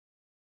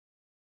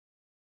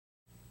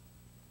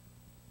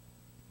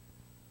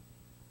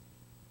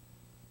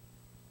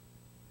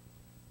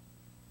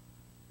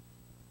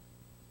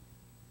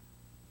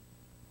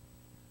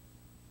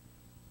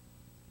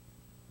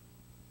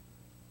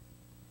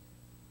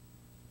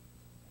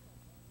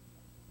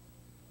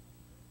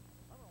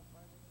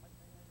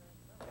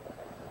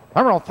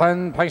A real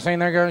thin placing.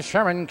 There goes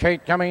Sharon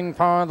Kate coming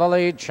for the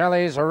lead.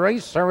 Shelley's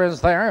Racer is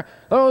there.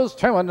 Those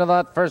two into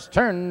that first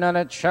turn, and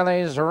it's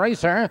Shelley's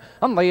Racer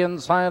on the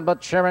inside,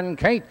 but Sharon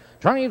Kate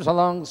drives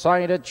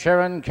alongside it.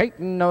 Sharon Kate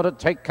know to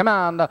take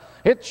command.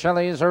 It's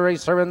Shelley's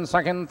Racer in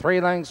second, 3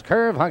 lengths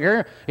Curve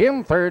Hugger.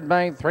 In third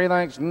by 3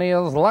 lengths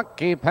Neil's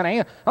Lucky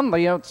Penny. On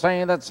the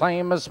outside, that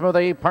same as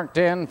Smoothie parked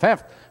in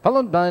fifth.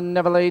 Followed by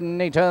NEVELE,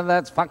 NITA,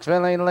 that's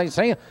Foxville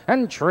Lacey.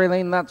 And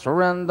trailing, that's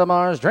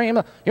Randomar's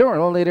Dream.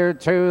 Your leader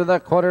to the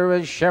quarter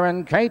is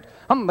Sharon Kate.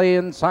 On the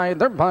inside,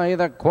 they're by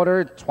the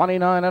quarter,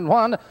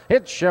 29-1.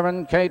 It's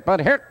Sharon Kate,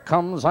 but here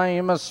comes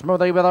I'm a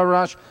Smoothie with a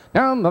rush.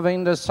 Now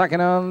moving to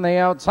second on the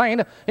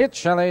outside. It's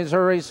Shelley's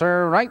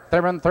Racer right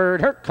there in third.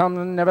 Here comes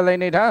NEVELE,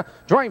 NITA,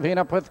 driving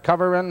up with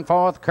cover in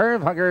fourth.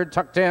 Curve Hugger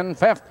tucked in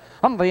fifth.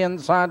 On the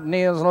inside,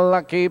 Neil's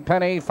Lucky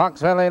Penny,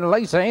 Foxville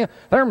Lacey.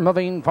 They're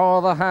moving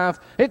for the half.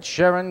 It's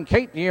Sharon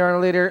Kate, your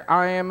leader.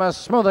 I'm a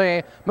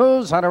Smoothie.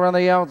 Moves out around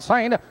the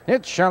outside.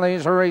 It's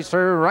Shelley's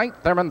Racer right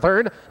there in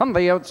third. On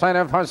the outside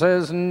of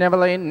horses,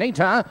 NEVELE,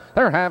 NITA.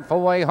 They're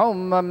halfway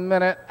home,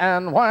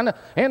 1:01.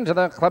 Into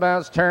the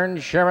clubhouse turn,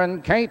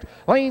 Sharon Kate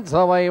leads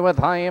the way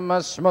with I'm a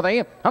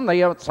Smoothie. On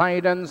the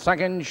outside and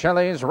second,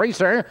 Shelley's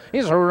Racer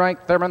is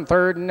right there in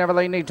third.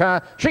 NEVELE,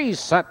 NITA. She's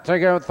set to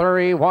go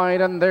 3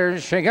 wide, and there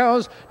she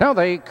goes. Now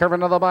they curve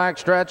into the back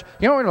stretch.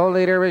 Your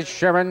leader is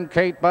Sharon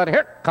Kate, but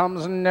here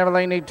comes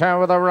NEVELE, NITA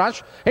with a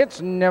rush.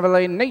 It's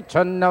NEVELE,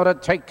 NITA now to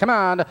take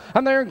command,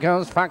 and there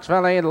goes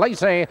Foxville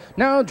Lacey.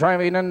 Now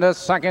driving into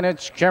second,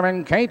 it's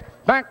Sharon Kate.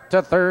 Back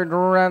to third,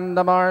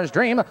 Randomar's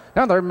Dream.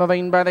 Now they're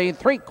moving by the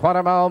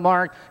 3/4 mile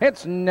mark.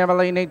 It's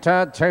NEVELE,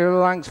 NITA, 2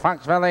 lengths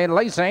Foxville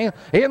Lacey.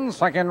 In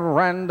second,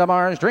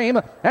 Randomar's Dream.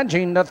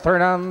 Edging to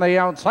third on the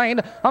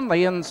outside. On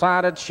the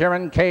inside, it's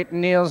Sharon Kate,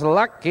 Neil's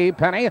Lucky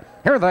Penny.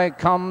 Here they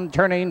come,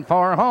 turning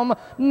for home.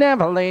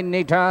 NEVELE,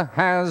 NITA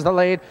has the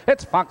lead.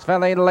 It's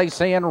Foxville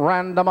Lacey and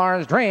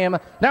Randomar's Dream.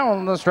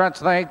 Down the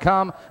stretch they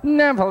come.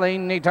 NEVELE,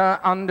 NITA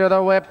under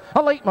the whip.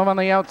 A late move on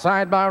the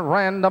outside by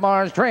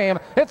Randomar's Dream.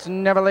 It's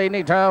NEVELE,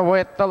 NITA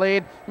with the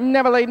lead.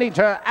 NEVELE,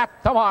 NITA at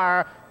the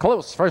wire.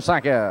 Close for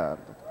second.